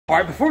All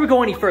right, before we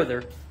go any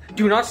further,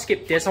 do not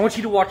skip this. I want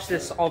you to watch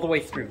this all the way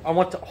through. I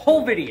want the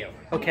whole video,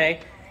 okay?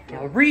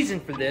 Now, the reason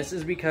for this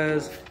is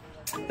because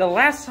the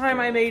last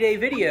time I made a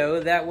video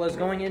that was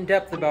going in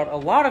depth about a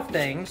lot of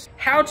things,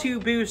 how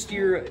to boost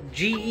your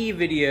GE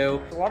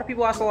video, a lot of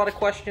people ask a lot of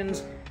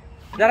questions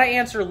that I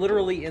answer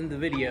literally in the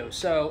video.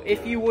 So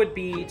if you would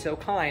be so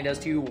kind as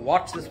to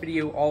watch this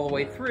video all the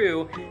way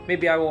through,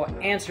 maybe I will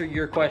answer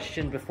your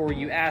question before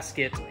you ask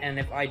it. And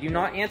if I do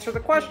not answer the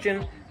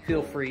question,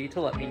 feel free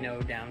to let me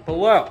know down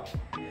below.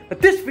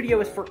 But this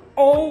video is for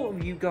all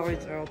of you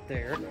guys out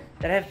there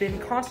that have been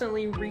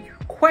constantly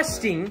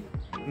requesting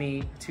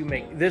me to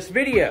make this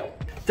video.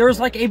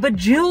 There's like a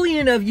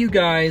bajillion of you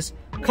guys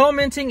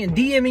commenting and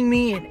DMing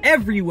me and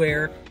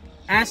everywhere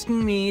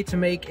asking me to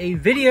make a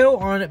video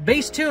on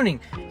bass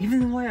tuning,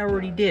 even though I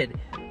already did.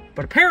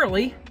 But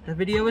apparently, the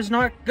video is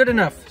not good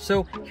enough.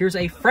 So here's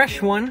a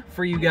fresh one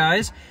for you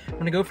guys. I'm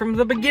gonna go from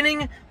the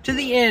beginning to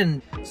the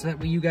end, so that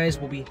way you guys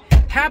will be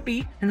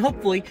happy, and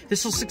hopefully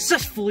this will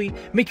successfully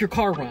make your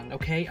car run,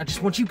 okay? I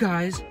just want you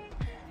guys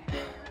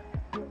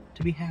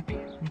to be happy,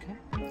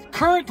 okay?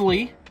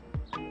 Currently,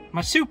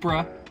 my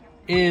Supra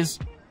is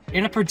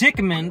in a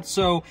predicament,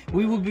 so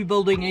we will be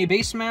building a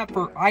bass map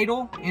for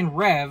idle and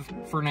rev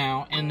for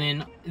now, and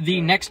then the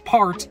next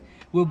part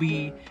will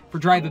be for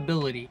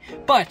drivability.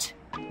 But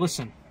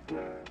listen,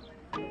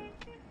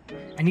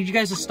 I need you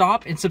guys to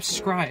stop and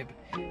subscribe,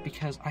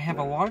 because I have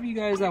a lot of you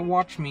guys that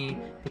watch me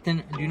but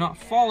then do not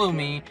follow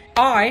me.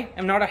 I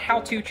am not a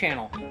how-to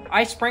channel.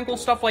 I sprinkle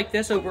stuff like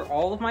this over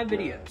all of my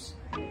videos,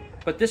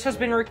 but this has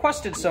been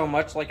requested so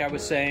much, like I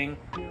was saying,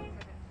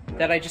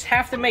 that I just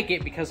have to make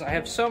it because I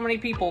have so many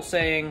people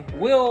saying,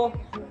 will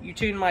you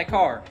tune my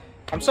car?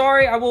 I'm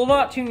sorry, I will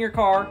not tune your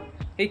car.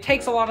 It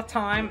takes a lot of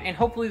time, and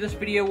hopefully this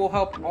video will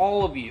help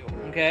all of you,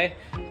 okay?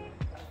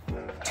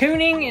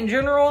 Tuning in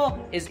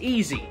general is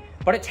easy,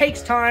 but it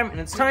takes time and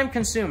it's time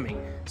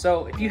consuming.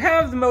 So if you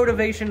have the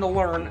motivation to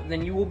learn,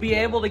 then you will be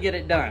able to get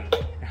it done.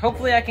 And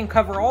hopefully I can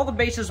cover all the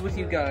bases with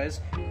you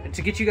guys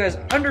to get you guys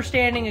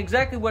understanding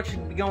exactly what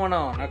should be going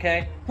on,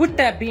 okay? With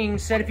that being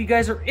said, if you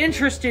guys are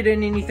interested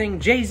in anything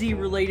Jay-Z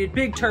related,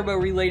 big turbo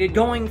related,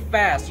 going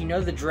fast, you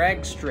know, the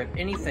drag strip,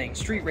 anything,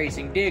 street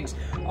racing, digs,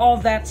 all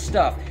that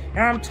stuff.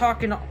 And I'm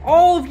talking to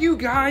all of you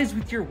guys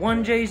with your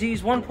 1JZs,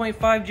 1.5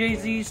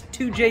 JZs,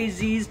 2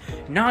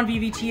 JZs,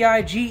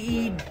 non-VVTI,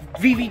 GE,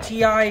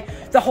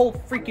 VVTI, the whole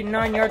freaking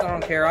 9 yards. I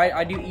don't care,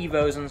 I do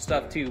Evos and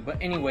stuff too.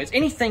 But anyways,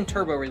 anything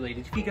turbo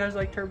related. If you guys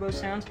like turbo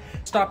sounds,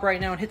 stop right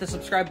now and hit the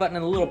subscribe button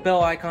and the little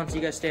bell icon so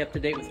you guys stay up to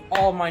date with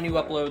all my new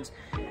uploads.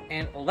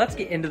 And let's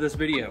get into this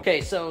video.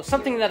 Okay, so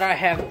something that I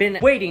have been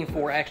waiting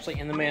for actually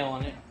in the mail,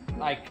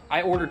 and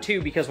I ordered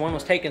two because one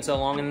was taking so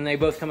long and then they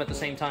both come at the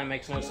same time,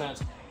 makes no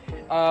sense.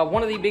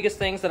 One of the biggest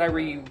things that I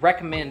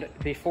recommend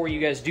before you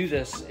guys do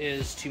this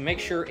is to make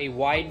sure a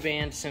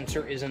wideband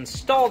sensor is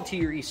installed to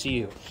your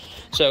ECU.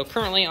 So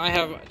currently I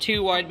have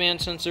two wideband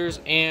sensors,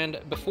 and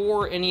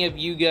before any of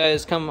you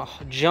guys come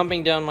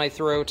jumping down my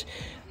throat,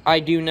 I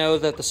do know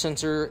that the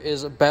sensor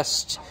is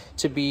best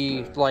to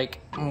be like,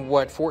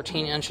 what,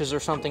 14 inches or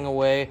something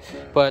away,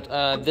 but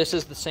this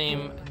is the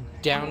same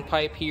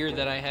downpipe here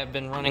that I have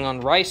been running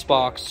on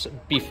Ricebox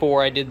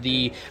before I did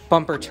the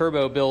bumper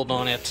turbo build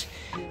on it.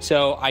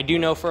 So I do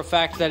know for a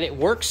fact that it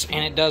works,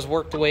 and it does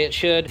work the way it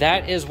should.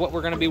 That is what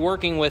we're going to be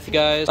working with,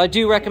 guys. I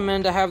do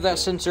recommend to have that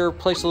sensor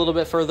placed a little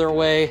bit further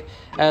away,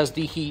 as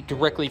the heat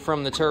directly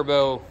from the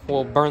turbo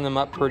will burn them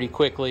up pretty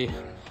quickly.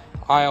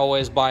 I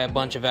always buy a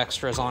bunch of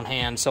extras on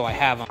hand, so I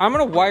have them. I'm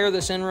going to wire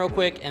this in real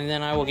quick, and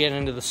then I will get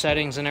into the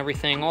settings and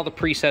everything, all the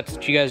presets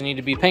that you guys need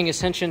to be paying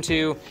attention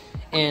to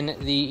in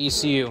the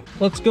ECU.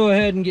 Let's go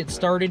ahead and get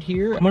started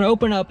here. I'm going to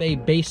open up a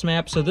base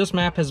map. So this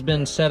map has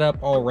been set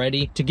up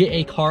already to get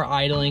a car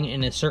idling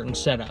in a certain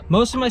setup.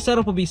 Most of my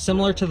setup will be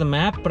similar to the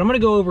map, but I'm going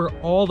to go over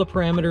all the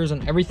parameters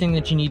and everything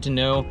that you need to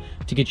know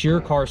to get your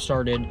car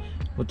started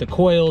with the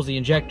coils, the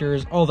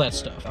injectors, all that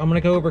stuff. I'm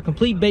going to go over a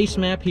complete base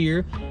map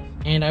here,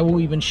 and I will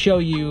even show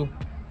you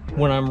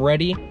when I'm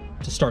ready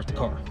to start the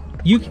car.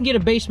 You can get a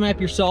base map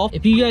yourself.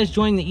 If you guys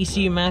join the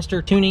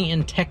ECUMASTER Tuning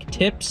and Tech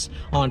Tips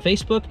on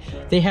Facebook,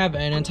 they have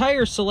an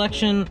entire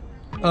selection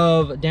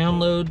of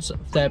downloads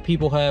that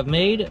people have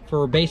made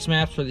for base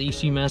maps for the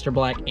ECUMASTER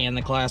Black and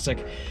the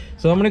Classic.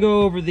 So I'm going to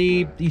go over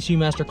the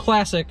ECUMASTER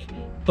Classic,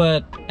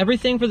 but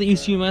everything for the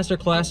ECUMASTER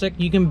Classic,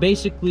 you can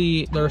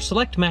basically, there are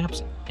select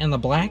maps in the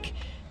Black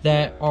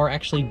that are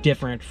actually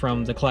different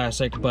from the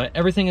Classic, but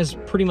everything is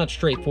pretty much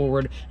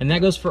straightforward, and that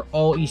goes for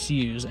all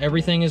ECUs.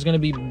 Everything is going to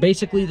be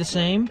basically the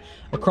same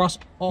across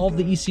all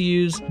the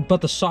ECUs, but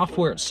the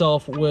software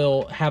itself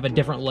will have a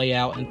different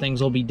layout and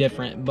things will be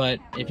different. But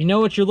if you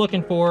know what you're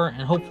looking for,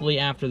 and hopefully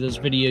after this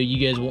video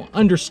you guys will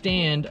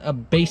understand a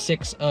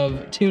basics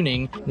of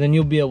tuning, then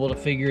you'll be able to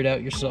figure it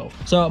out yourself.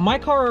 So my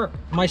car,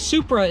 my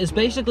Supra, is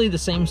basically the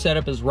same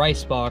setup as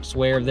Ricebox,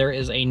 where there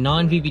is a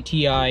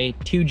non-VVTI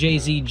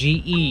 2JZ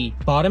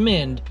GE bottom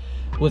end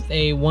with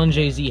a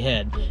 1JZ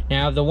head.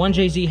 Now the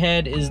 1JZ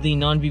head is the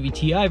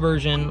non-vvti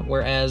version,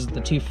 whereas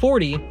the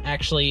 240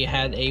 actually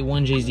had a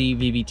 1JZ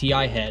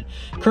vvti head.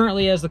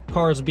 Currently, as the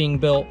car is being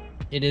built,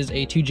 it is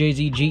a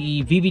 2JZ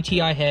GE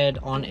vvti head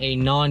on a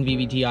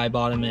non-vvti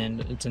bottom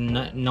end. It's a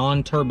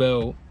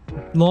non-turbo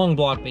long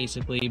block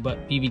basically,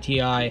 but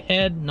vvti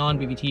head,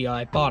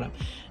 non-vvti bottom.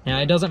 Now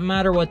it doesn't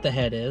matter what the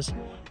head is,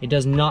 it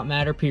does not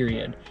matter,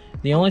 period.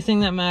 The only thing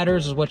that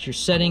matters is what you're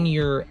setting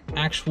your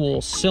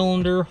actual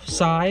cylinder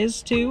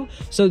size to.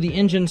 So the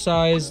engine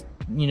size,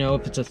 you know,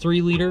 if it's a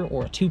 3 liter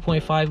or a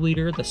 2.5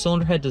 liter, the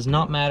cylinder head does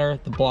not matter,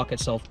 the block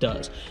itself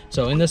does.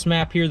 So in this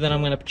map here that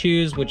I'm going to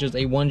choose, which is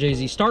a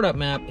 1JZ startup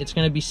map, it's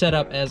going to be set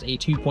up as a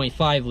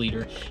 2.5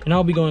 liter. And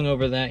I'll be going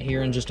over that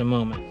here in just a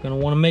moment. Going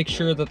to want to make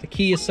sure that the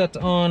key is set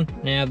to on.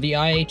 Now the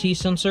IAT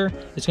sensor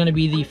is going to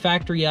be the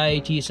factory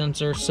IAT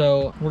sensor,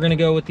 so we're going to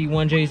go with the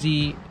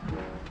 1JZ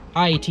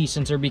IAT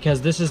sensor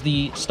because this is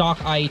the stock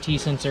IAT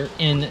sensor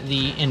in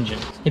the engine.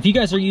 If you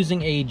guys are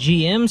using a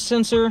GM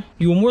sensor,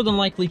 you will more than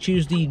likely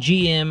choose the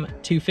GM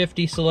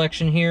 250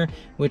 selection here,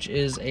 which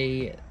is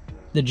the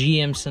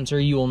GM sensor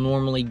you will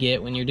normally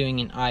get when you're doing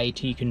an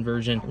IAT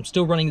conversion. I'm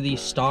still running the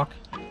stock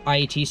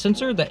IAT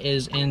sensor that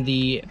is in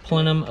the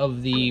plenum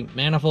of the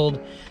Manifold,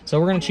 so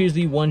we're going to choose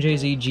the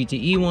 1JZ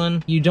GTE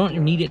one. You don't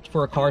need it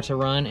for a car to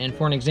run, and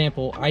for an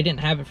example, I didn't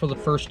have it for the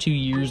first 2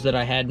 years that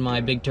I had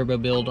my big turbo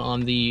build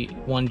on the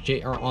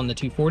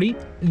 240.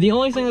 The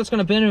only thing that's going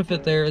to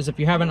benefit there is if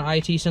you have an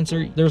IAT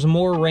sensor, there's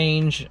more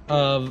range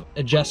of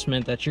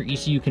adjustment that your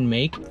ECU can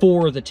make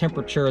for the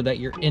temperature that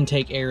your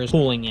intake air is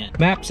pulling in.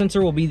 Map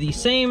sensor will be the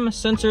same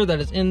sensor that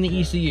is in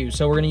the ECU,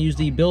 so we're going to use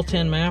the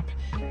built-in map.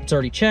 It's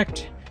already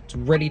checked, it's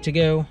ready to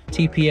go.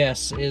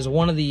 TPS is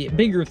one of the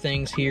bigger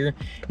things here.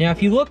 Now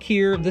if you look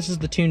here, this is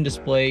the tune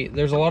display.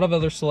 There's a lot of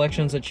other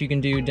selections that you can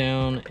do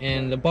down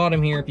in the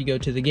bottom here. If you go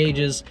to the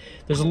gauges,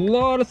 there's a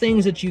lot of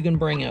things that you can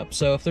bring up.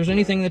 So if there's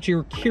anything that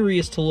you're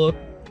curious to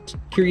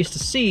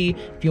see,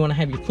 if you want to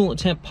have your coolant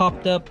temp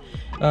popped up,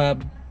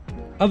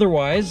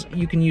 otherwise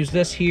you can use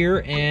this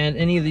here, and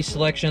any of these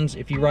selections,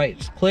 if you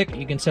right click,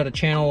 you can set a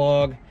channel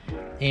log,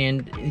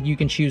 and you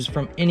can choose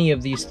from any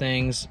of these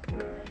things,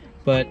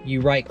 but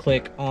you right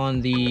click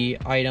on the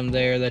item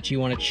there that you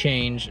want to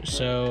change.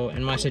 So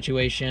in my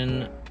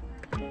situation,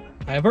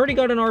 I've already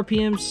got an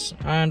RPMs,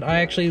 and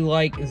I actually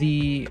like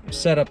the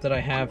setup that I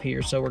have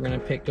here, so we're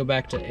going to go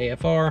back to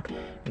AFR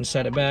and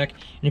set it back.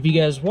 And if you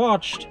guys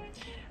watched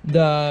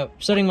the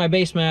setting my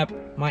base map,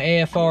 my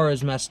AFR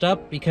is messed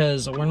up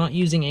because we're not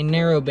using a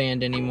narrow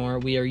band anymore,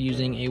 we are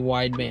using a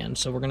wide band,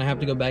 so we're going to have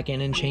to go back in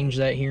and change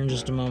that here in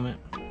just a moment.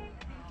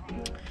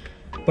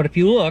 But if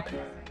you look,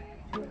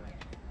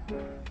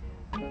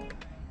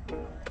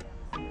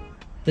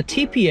 the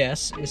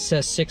TPS, it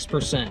says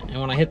 6%, and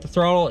when I hit the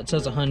throttle, it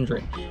says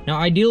 100. Now,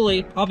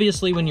 ideally,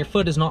 obviously, when your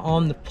foot is not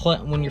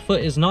when your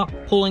foot is not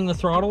pulling the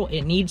throttle,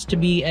 it needs to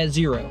be at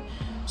 0.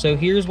 So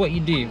here's what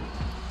you do: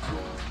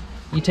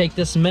 you take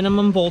this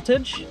minimum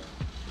voltage,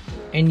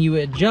 and you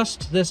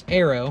adjust this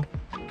arrow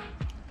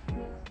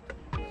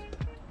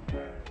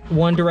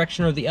one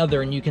direction or the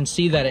other, and you can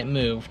see that it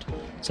moved.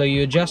 So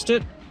you adjust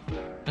it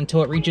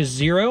until it reaches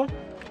 0,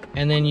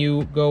 and then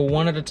you go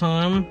one at a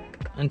time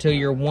until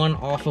you're 1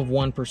 off of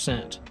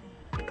 1%.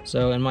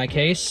 So in my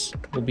case,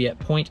 we'll be at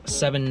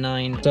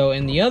 0.79. So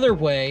in the other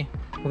way,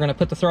 we're going to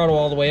put the throttle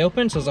all the way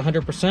open, so it's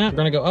 100%. We're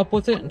going to go up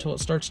with it until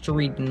it starts to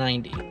read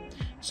 90.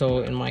 So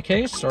in my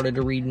case, started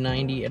to read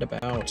 90 at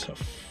about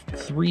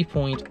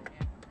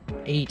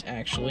 3.8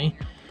 actually.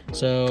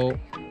 So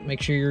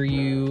make sure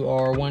you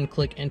are 1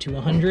 click into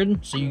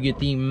 100, so you get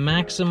the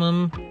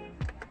maximum .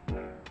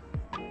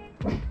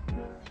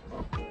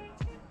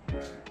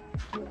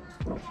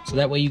 So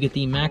that way you get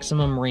the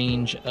maximum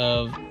range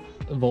of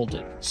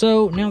voltage.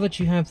 So now that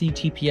you have the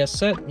TPS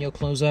set, you'll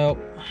close out,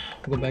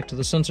 we'll go back to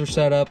the sensor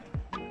setup,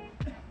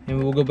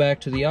 and we'll go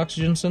back to the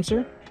oxygen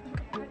sensor.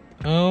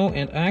 Oh,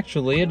 and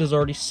actually it is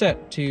already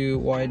set to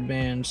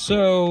wideband,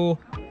 so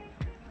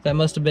that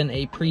must have been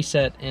a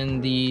preset in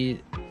the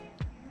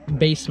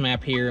base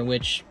map here,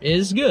 which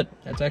is good.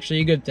 That's actually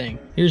a good thing.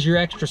 Here's your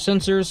extra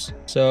sensors.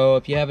 So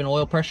if you have an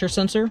oil pressure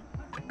sensor,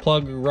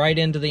 plug right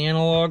into the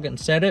analog and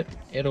set it,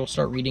 it'll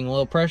start reading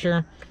oil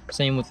pressure.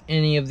 Same with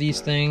any of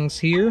these things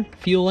here.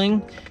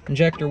 Fueling,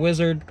 injector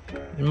wizard.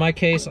 In my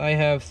case, I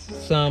have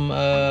some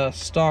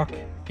stock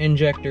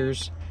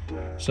injectors,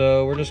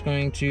 so we're just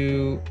going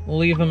to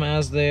leave them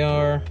as they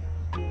are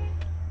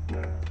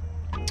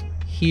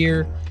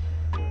here.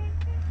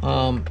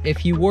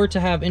 If you were to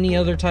have any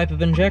other type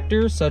of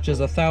injector, such as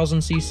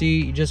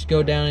 1000cc, you just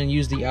go down and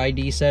use the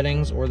ID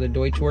settings or the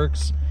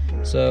Deutschwerks.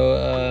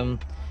 So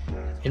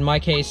in my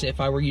case,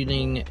 if I were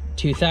using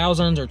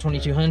 2000s or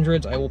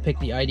 2200s, I will pick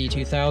the ID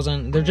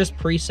 2000. They're just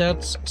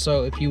presets,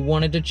 so if you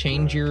wanted to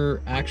change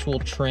your actual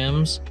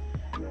trims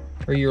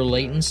or your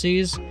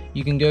latencies,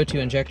 you can go to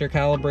injector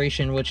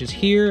calibration, which is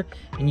here,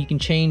 and you can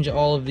change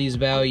all of these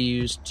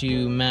values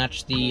to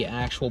match the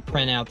actual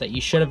printout that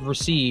you should have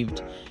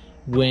received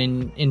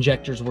when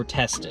injectors were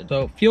tested.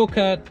 So fuel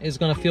cut is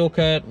going to fuel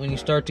cut when you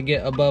start to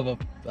get above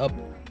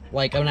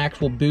like an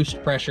actual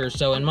boost pressure.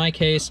 So in my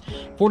case,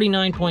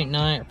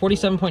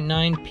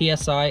 47.9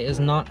 psi is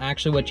not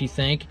actually what you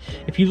think.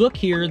 If you look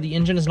here, the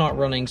engine is not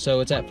running, so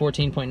it's at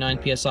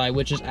 14.9 psi,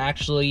 which is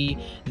actually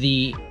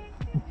the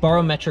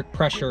barometric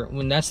pressure,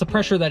 when that's the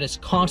pressure that is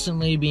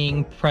constantly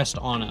being pressed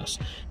on us.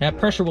 That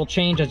pressure will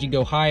change as you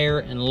go higher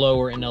and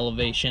lower in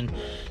elevation.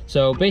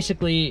 So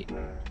basically,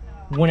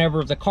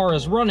 whenever the car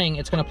is running,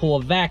 it's going to pull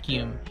a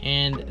vacuum,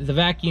 and the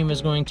vacuum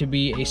is going to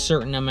be a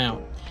certain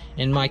amount.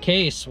 In my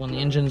case, when the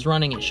engine's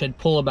running, it should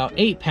pull about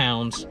 8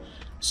 pounds.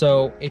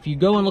 So if you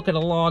go and look at a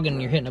log and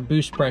you're hitting a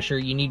boost pressure,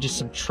 you need to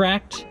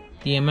subtract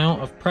the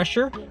amount of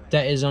pressure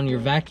that is on your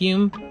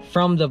vacuum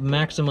from the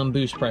maximum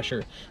boost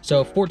pressure.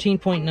 So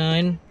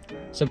 14.9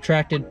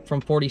 subtracted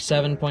from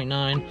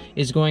 47.9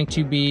 is going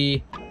to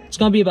be, it's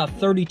going to be about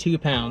 32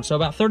 pounds. So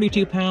about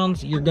 32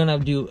 pounds, you're going to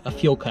do a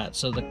fuel cut.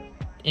 So the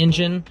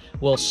engine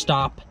will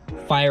stop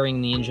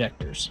firing the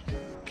injectors.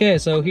 Okay,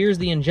 so here's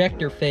the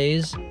injector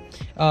phase.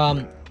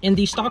 In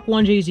the stock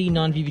 1JZ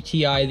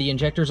non-vvti, the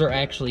injectors are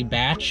actually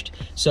batched.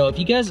 So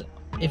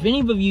if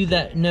any of you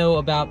that know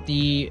about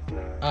the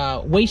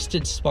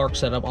wasted spark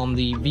setup on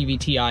the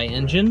vvti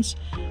engines,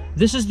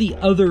 this is the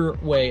other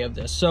way of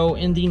this. So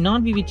in the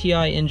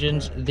non-vvti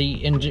engines,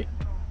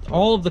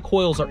 all of the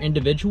coils are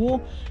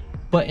individual,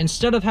 but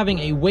instead of having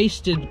a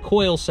wasted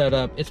coil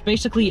setup, it's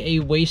basically a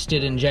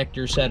wasted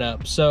injector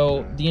setup.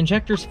 So the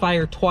injectors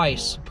fire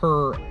twice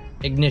per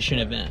ignition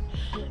event,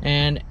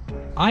 and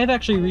I've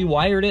actually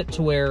rewired it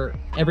to where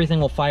everything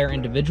will fire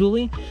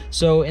individually.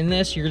 So in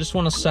this, you just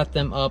want to set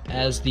them up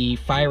as the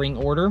firing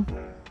order.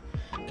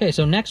 Okay,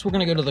 so next we're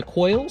going to go to the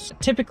coils.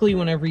 Typically,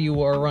 whenever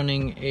you are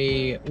running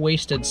a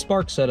wasted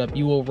spark setup,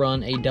 you will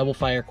run a double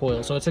fire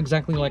coil. So it's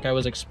exactly like I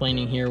was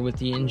explaining here with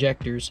the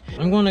injectors.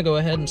 I'm going to go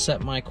ahead and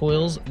set my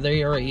coils.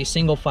 They are a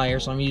single fire,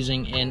 so I'm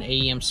using an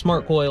AEM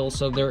Smart Coil,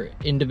 so they're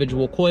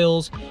individual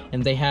coils,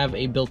 and they have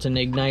a built-in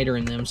igniter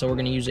in them. So we're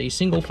going to use a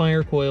single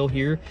fire coil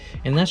here,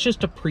 and that's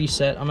just a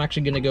preset. I'm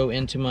actually going to go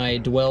into my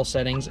dwell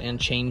settings and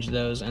change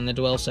those, and the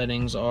dwell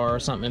settings are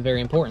something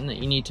very important that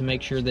you need to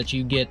make sure that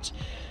you get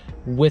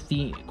with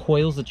the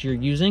coils that you're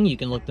using. You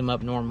can look them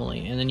up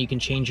normally, and then you can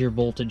change your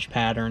voltage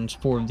patterns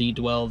for the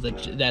dwell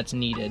that's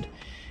needed.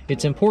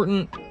 It's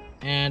important,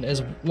 and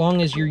as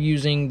long as you're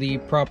using the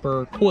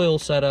proper coil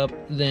setup,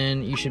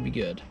 then you should be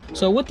good.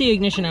 So with the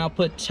ignition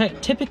output,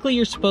 typically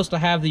you're supposed to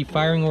have the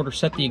firing order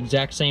set the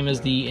exact same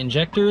as the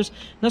injectors.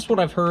 That's what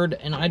I've heard,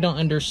 and I don't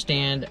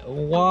understand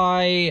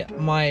why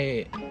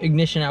my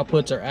ignition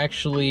outputs are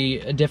actually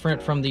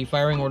different from the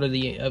firing order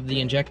of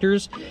the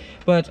injectors.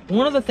 But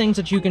one of the things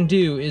that you can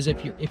do is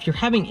if you're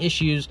having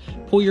issues,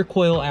 pull your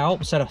coil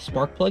out, set a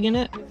spark plug in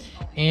it,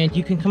 and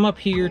you can come up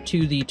here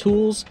to the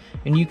tools,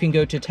 and you can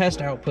go to test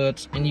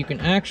outputs, and you can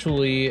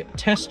actually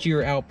test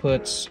your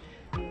outputs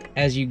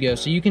as you go.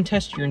 So you can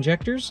test your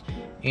injectors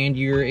and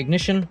your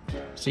ignition.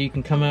 So you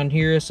can come out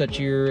here, set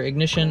your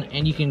ignition,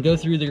 and you can go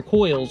through their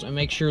coils and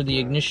make sure the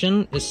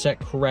ignition is set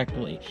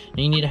correctly. And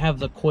you need to have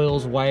the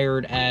coils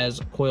wired as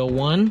coil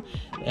 1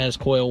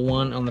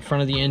 on the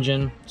front of the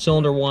engine,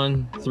 cylinder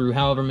 1 through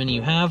however many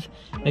you have.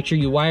 Make sure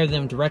you wire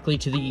them directly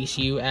to the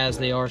ECU as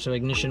they are, so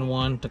ignition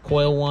 1 to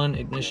coil 1,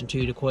 ignition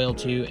 2 to coil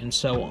 2, and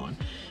so on.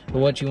 But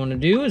what you want to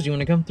do is you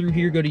want to come through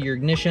here, go to your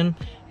ignition,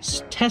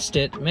 test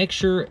it, make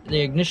sure the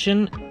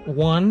ignition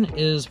 1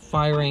 is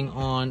firing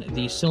on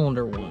the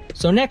cylinder 1.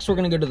 So next we're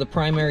going to go to the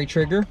primary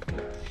trigger,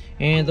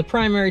 and the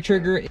primary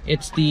trigger,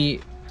 it's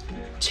the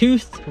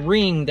toothed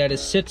ring that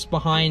sits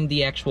behind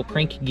the actual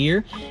crank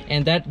gear,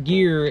 and that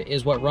gear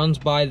is what runs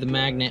by the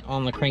magnet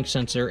on the crank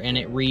sensor, and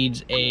it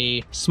reads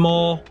a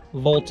small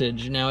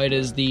voltage. Now it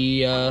is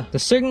the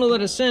signal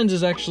that it sends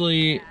is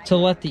actually to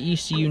let the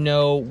ECU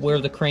know where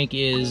the crank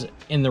is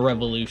in the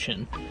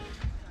revolution.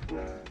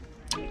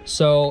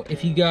 So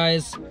if you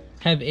guys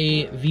have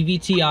a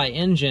vvti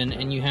engine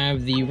and you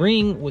have the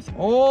ring with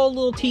all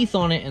little teeth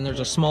on it and there's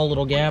a small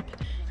little gap,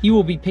 you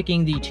will be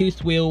picking the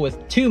toothed wheel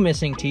with 2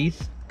 missing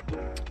teeth,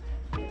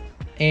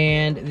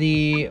 and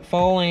the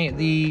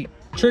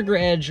trigger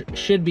edge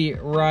should be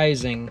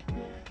rising.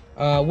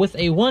 With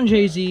a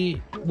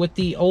 1JZ, with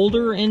the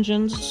older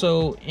engines,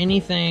 so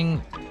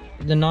anything,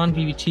 the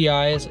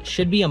non-vvtis,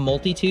 should be a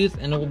multi-tooth,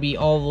 and it will be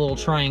all the little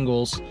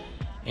triangles,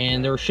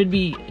 and there should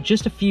be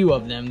just a few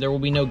of them. There will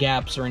be no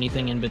gaps or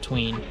anything in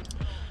between.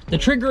 The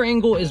trigger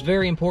angle is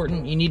very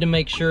important. You need to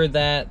make sure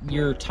that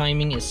your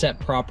timing is set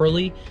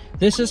properly.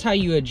 This is how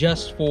you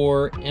adjust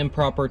for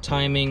improper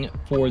timing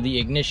for the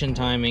ignition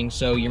timing.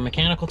 So your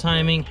mechanical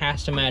timing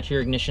has to match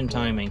your ignition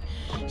timing.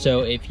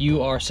 So if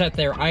you are set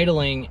there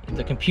idling,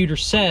 the computer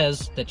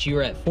says that you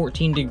are at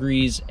 14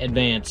 degrees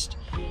advanced,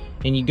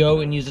 and you go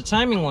and use the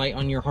timing light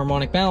on your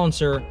harmonic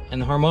balancer,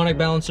 and the harmonic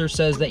balancer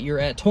says that you're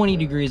at 20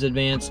 degrees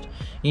advanced,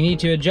 you need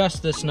to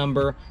adjust this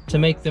number to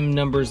make them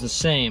numbers the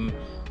same.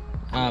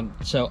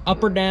 So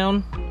up or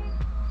down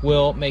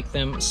will make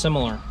them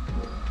similar.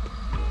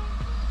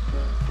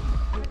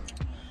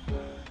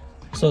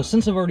 So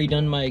since I've already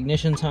done my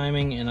ignition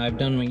timing and I've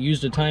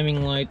used a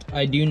timing light,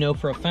 I do know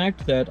for a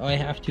fact that I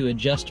have to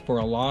adjust for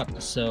a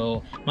lot,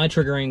 so my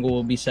trigger angle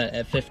will be set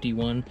at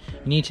 51.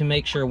 You need to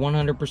make sure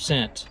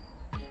 100%.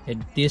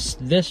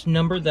 This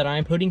number that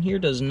I'm putting here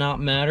does not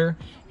matter.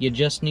 You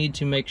just need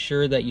to make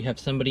sure that you have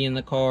somebody in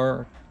the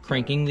car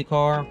cranking the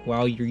car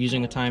while you're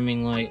using a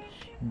timing light.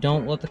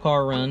 Don't let the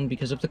car run,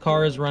 because if the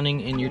car is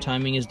running and your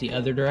timing is the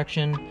other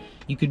direction,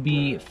 you could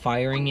be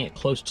firing it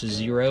close to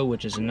 0,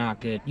 which is not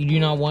good. You do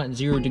not want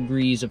 0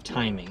 degrees of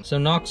timing. So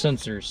knock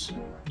sensors.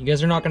 You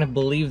guys are not going to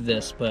believe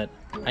this, but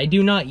I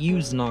do not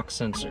use knock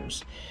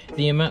sensors.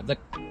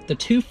 The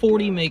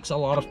 240 makes a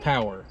lot of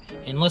power,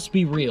 and let's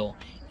be real.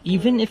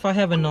 Even if I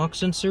have a knock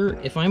sensor,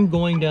 if I'm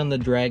going down the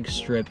drag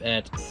strip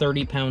at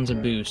 30 pounds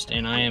of boost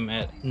and I am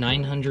at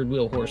 900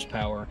 wheel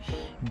horsepower,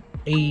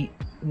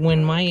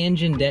 when my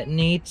engine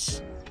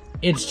detonates,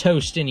 it's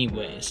toast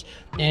anyways.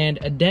 And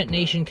a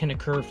detonation can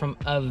occur from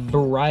a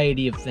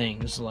variety of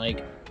things,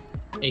 like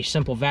a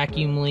simple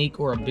vacuum leak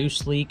or a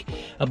boost leak.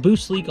 A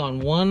boost leak on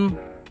one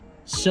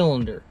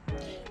cylinder.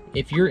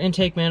 If your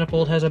intake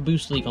manifold has a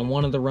boost leak on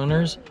one of the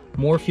runners,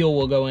 more fuel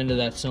will go into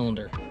that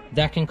cylinder.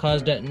 That can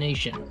cause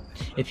detonation.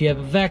 If you have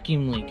a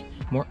vacuum leak,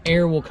 more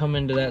air will come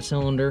into that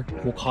cylinder,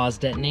 will cause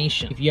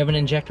detonation. If you have an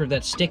injector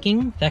that's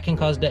sticking, that can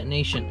cause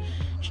detonation.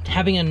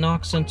 Having a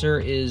knock sensor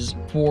is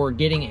for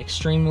getting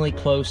extremely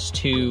close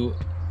to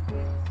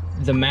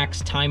the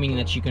max timing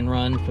that you can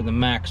run for the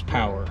max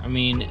power. I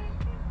mean,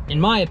 in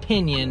my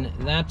opinion,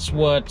 that's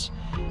what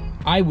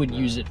I would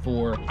use it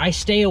for. I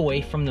stay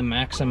away from the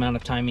max amount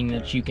of timing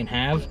that you can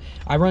have.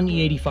 I run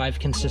E85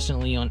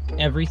 consistently on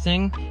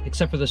everything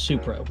except for the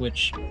Supra,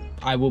 which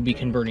I will be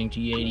converting to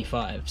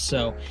E85.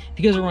 So if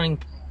you guys are running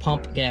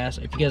pump gas,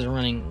 if you guys are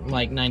running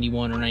like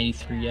 91 or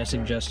 93, I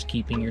suggest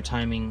keeping your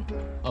timing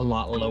a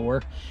lot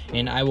lower,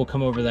 and I will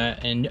come over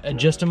that in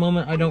just a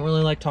moment. I don't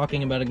really like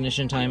talking about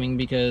ignition timing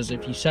because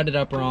if you set it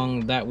up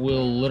wrong, that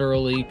will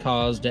literally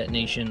cause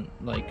detonation.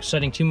 Like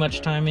setting too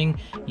much timing,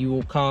 you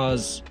will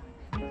cause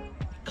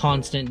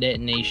constant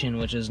detonation,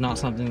 which is not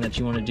something that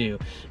you want to do.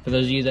 For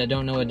those of you that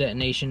don't know what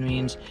detonation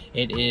means,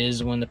 it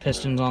is when the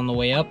piston's on the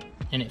way up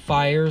and it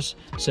fires,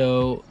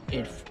 so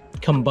it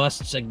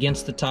combusts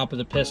against the top of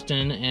the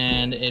piston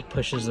and it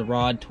pushes the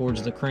rod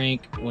towards the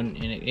crank, and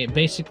it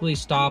basically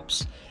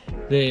stops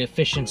the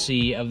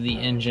efficiency of the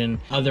engine,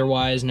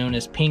 otherwise known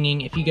as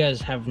pinging. If you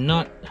guys have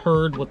not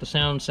heard what the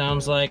sound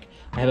sounds like,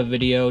 I have a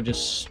video,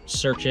 just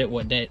search it,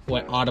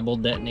 what audible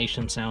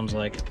detonation sounds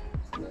like.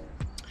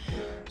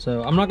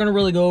 So I'm not going to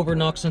really go over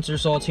knock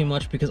sensors all too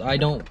much because I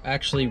don't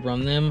actually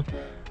run them,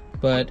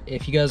 but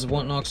if you guys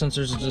want knock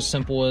sensors, it's as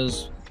simple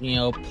as, you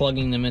know,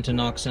 plugging them into your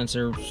knock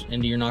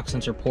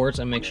sensor ports,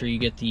 and make sure you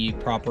get the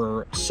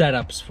proper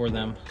setups for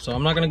them. So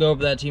I'm not going to go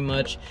over that too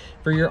much.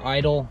 For your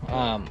idle,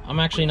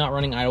 I'm actually not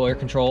running idle air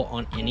control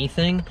on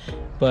anything,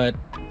 but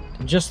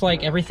just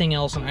like everything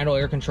else, an idle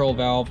air control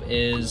valve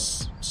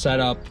is set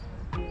up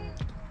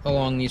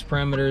along these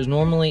parameters.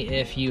 Normally,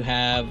 if you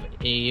have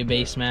a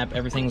base map,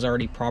 everything's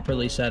already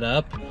properly set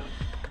up,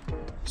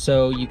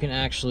 so you can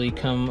actually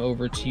come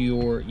over to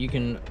you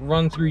can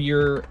run through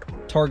your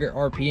target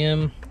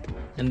RPM,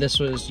 and this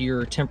was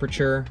your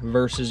temperature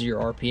versus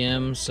your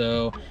RPM.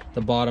 So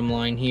the bottom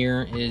line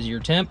here is your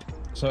temp.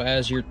 So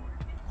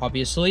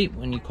obviously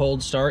when you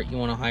cold start, you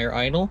want a higher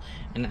idle,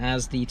 and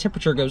as the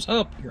temperature goes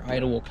up, your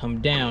idle will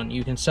come down.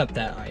 You can set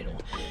that idle.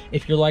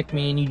 If you're like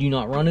me and you do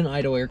not run an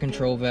idle air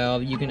control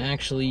valve, you can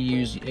actually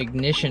use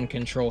ignition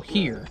control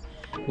here,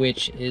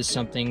 which is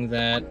something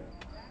that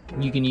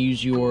you can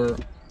use.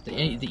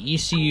 The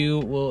ECU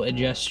will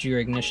adjust your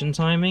ignition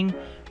timing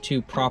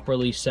to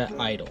properly set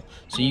idle,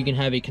 so you can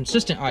have a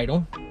consistent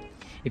idle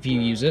if you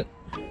use it.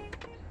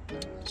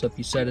 So if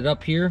you set it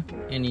up here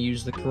and you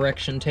use the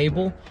correction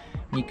table,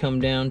 you come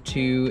down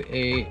to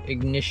a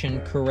ignition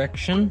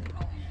correction,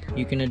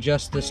 you can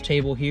adjust this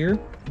table here.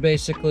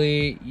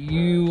 Basically,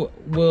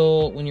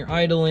 when you're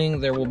idling,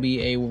 there will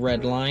be a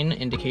red line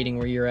indicating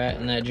where you're at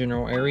in that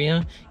general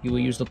area. You will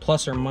use the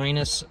plus or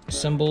minus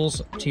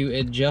symbols to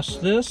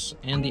adjust this,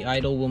 and the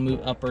idle will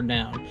move up or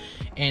down.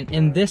 And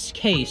in this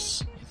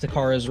case, if the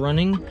car is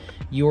running,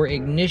 your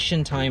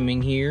ignition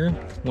timing here,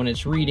 when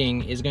it's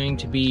reading, is going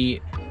to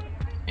be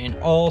in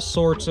all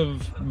sorts of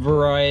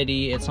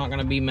variety. It's not going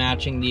to be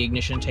matching the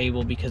ignition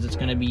table because it's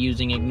going to be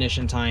using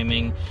ignition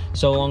timing.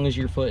 So long as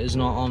your foot is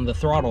not on the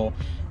throttle,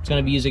 it's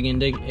going to be using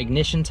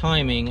ignition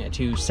timing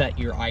to set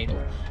your idle.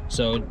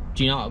 So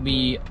do not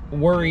be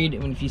worried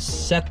if you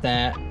set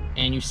that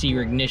and you see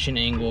your ignition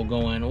angle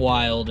going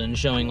wild and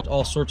showing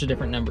all sorts of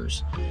different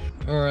numbers.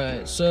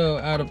 Alright, so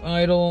out of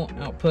idle,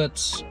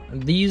 outputs,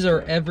 these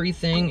are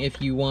everything.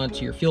 If you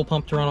want your fuel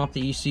pump to run off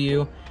the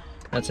ECU,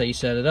 that's how you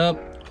set it up.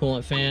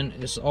 Coolant fan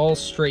is all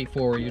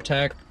straightforward. Your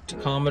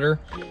tachometer,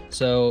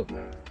 so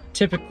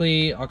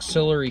typically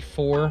auxiliary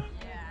 4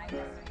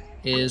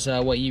 is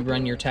what you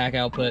run your tach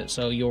output,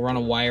 so you'll run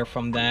a wire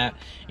from that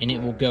and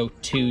it will go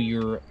to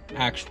your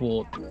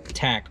actual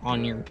tach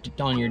on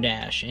your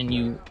dash, and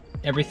you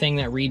everything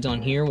that reads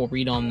on here will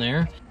read on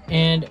there.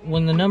 And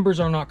when the numbers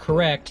are not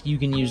correct, you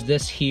can use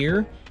this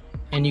here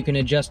and you can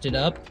adjust it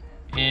up.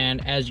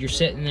 And as you're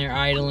sitting there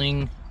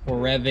idling or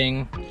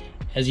revving,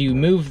 as you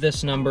move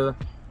this number,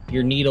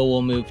 your needle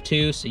will move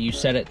too, so you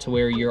set it to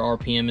where your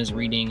RPM is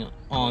reading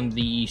on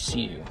the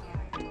ECU.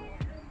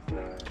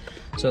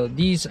 So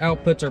these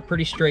outputs are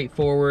pretty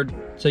straightforward.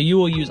 So you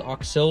will use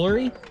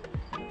auxiliary,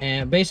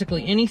 and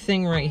basically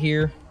anything right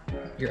here,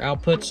 your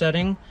output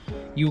setting,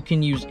 you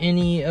can use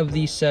any of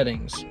these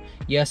settings.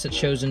 Yes, it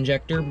shows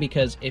injector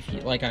because if,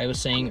 like I was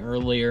saying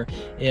earlier,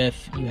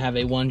 if you have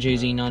a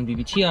 1JZ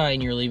non-vvti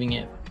and you're leaving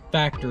it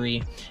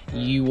factory,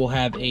 you will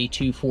have a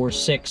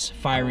 246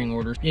 firing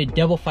order. It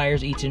double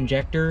fires each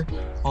injector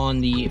on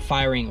the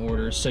firing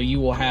orders, so you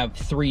will have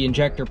 3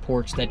 injector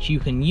ports that you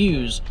can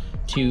use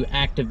to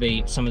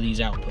activate some of these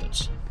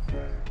outputs.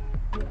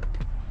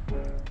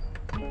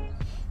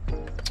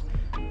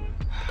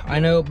 I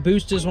know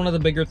boost is one of the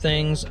bigger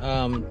things.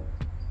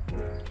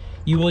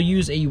 You will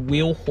use a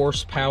wheel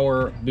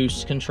horsepower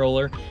boost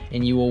controller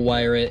and you will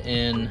wire it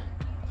in.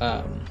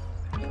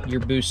 Your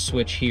boost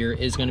switch here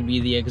is going to be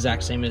the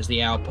exact same as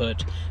the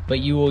output, but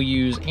you will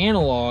use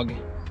analog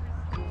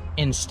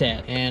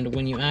instead. And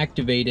when you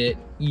activate it,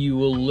 you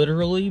will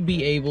literally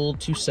be able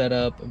to set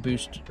up a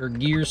boost or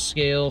gear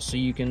scale, so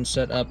you can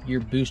set up your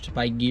boost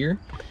by gear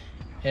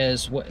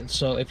as well.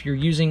 So if you're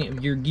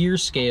using your gear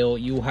scale,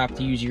 you will have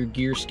to use your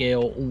gear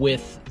scale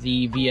with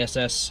the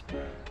VSS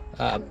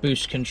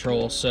boost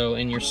control. So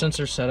in your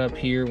sensor setup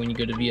here, when you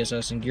go to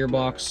VSS and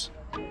gearbox,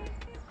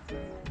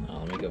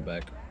 let me go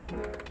back.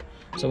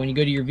 So when you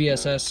go to your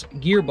VSS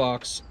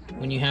gearbox,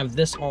 when you have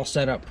this all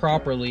set up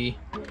properly,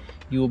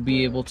 you will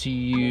be able to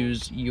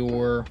use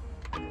your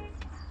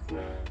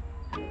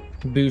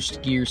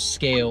boost gear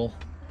scale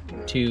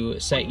to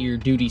set your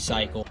duty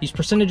cycle. These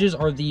percentages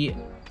are the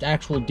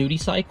actual duty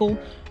cycle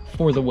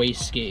for the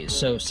wastegate.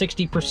 So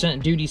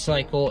 60% duty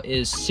cycle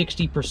is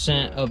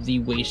 60% of the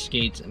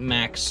wastegate's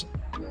max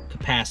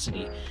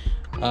capacity.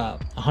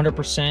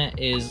 100%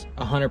 is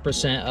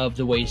 100% of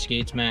the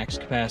wastegate's max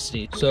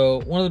capacity.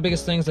 So one of the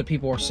biggest things that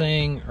people are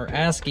saying or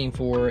asking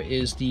for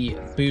is the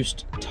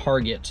boost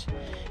target.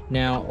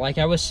 Now, like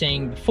I was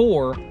saying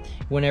before,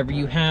 whenever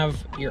you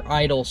have your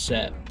idle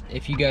set,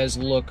 if you guys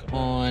look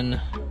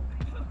on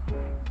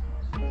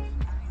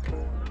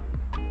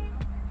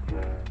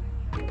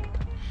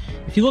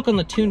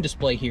the tune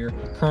display here,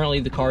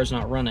 currently the car is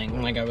not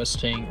running. Like I was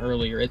saying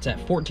earlier, it's at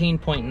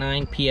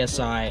 14.9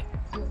 psi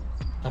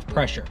of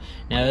pressure.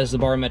 Now that is the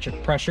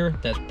barometric pressure.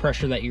 That's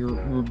pressure that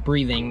you're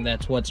breathing.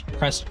 That's what's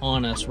pressed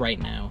on us right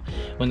now.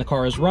 When the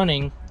car is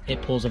running,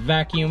 it pulls a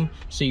vacuum,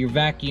 so your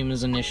vacuum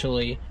is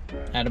initially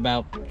at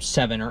about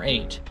 7 or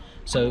 8.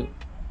 So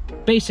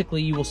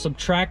basically you will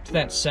subtract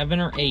that 7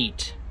 or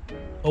 8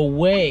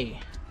 away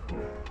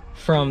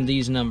from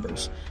these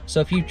numbers.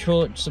 So if you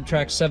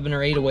subtract 7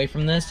 or 8 away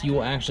from this, you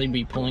will actually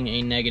be pulling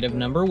a negative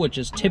number, which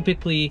is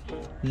typically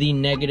the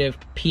negative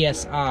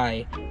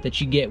PSI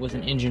that you get with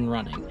an engine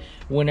running.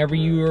 When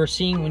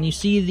you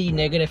see the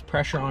negative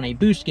pressure on a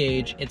boost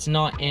gauge, it's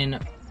not in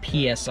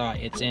PSI,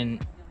 it's in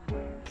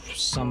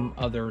some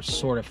other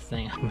sort of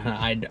thing.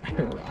 I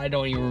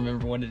don't even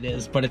remember what it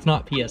is, but it's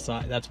not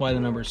PSI. That's why the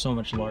number is so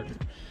much larger.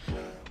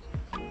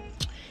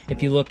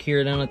 If you look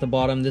here down at the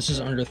bottom, this is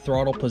under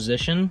throttle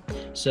position,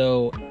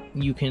 so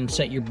you can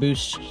set your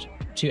boost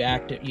to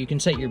active. You can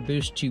set your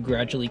boost to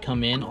gradually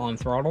come in on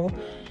throttle,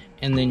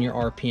 and then your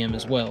RPM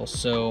as well.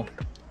 So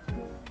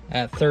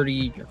at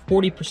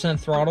 40%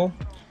 throttle,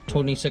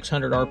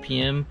 2600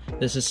 RPM,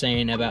 this is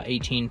saying about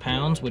 18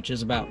 pounds, which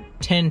is about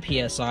 10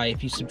 PSI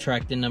if you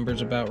subtract the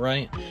numbers about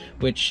right,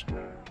 which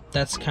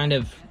that's kind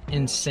of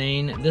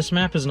insane. This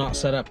map is not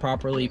set up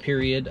properly,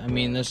 period. I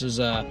mean, this is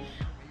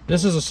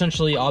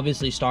essentially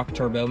obviously stock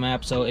turbo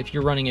map, so if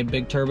you're running a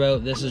big turbo,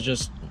 this is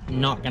just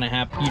not gonna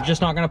happen. You're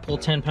just not gonna pull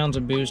 10 pounds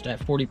of boost at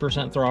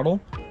 40% throttle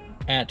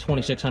at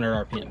 2600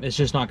 RPM. It's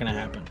just not gonna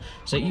happen.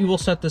 So you will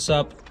set this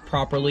up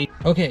properly.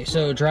 Okay,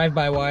 so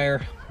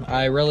drive-by-wire.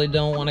 I really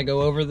don't want to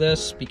go over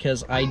this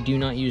because I do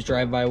not use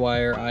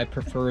drive-by-wire. I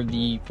prefer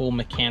the full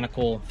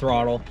mechanical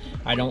throttle.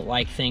 I don't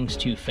like things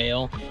to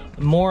fail.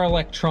 More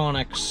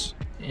electronics,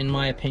 in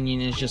my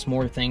opinion, is just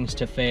more things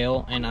to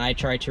fail, and I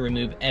try to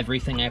remove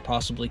everything I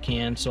possibly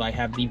can so I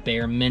have the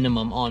bare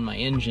minimum on my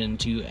engine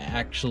to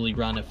actually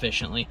run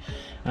efficiently.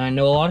 I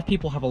know a lot of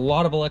people have a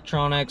lot of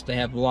electronics, they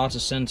have lots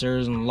of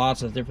sensors and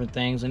lots of different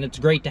things, and it's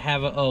great to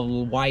have a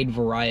wide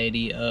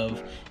variety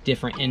of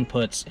different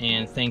inputs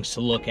and things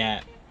to look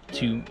at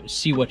to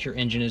see what your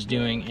engine is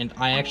doing. And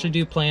I actually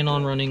do plan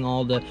on running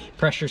all the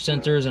pressure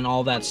sensors and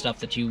all that stuff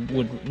that you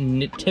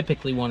would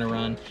typically want to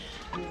run.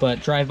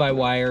 But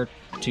drive-by-wire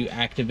to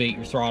activate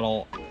your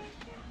throttle,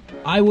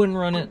 I wouldn't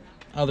run it,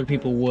 other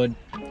people would.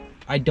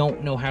 I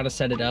don't know how to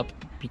set it up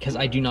because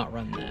I do not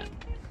run that.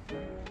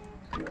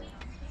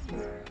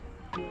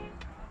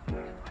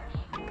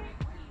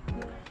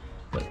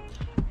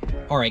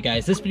 Alright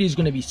guys, this video is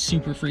going to be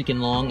super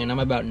freaking long, and I'm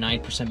about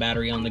 9%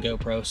 battery on the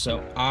GoPro,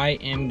 so I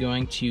am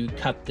going to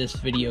cut this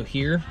video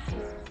here.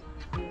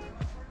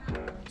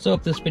 So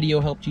if this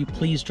video helped you,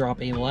 please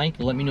drop a like.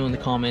 Let me know in the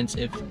comments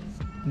if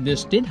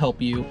this did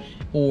help you,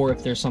 or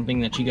if there's something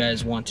that you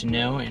guys want to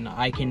know, and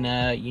I can,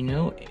 you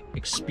know,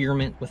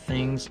 experiment with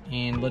things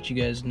and let you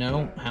guys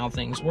know how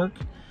things work.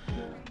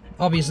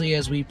 Obviously,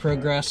 as we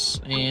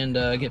progress and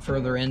get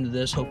further into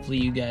this, hopefully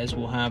you guys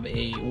will have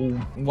a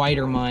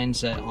wider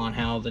mindset on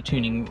how the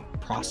tuning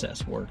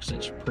process works.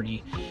 It's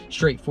pretty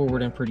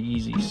straightforward and pretty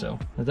easy. So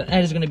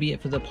that is going to be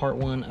it for the part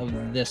 1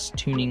 of this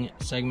tuning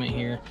segment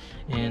here,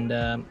 and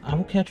I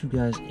will catch you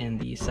guys in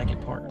the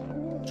second part.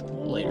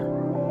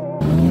 Later.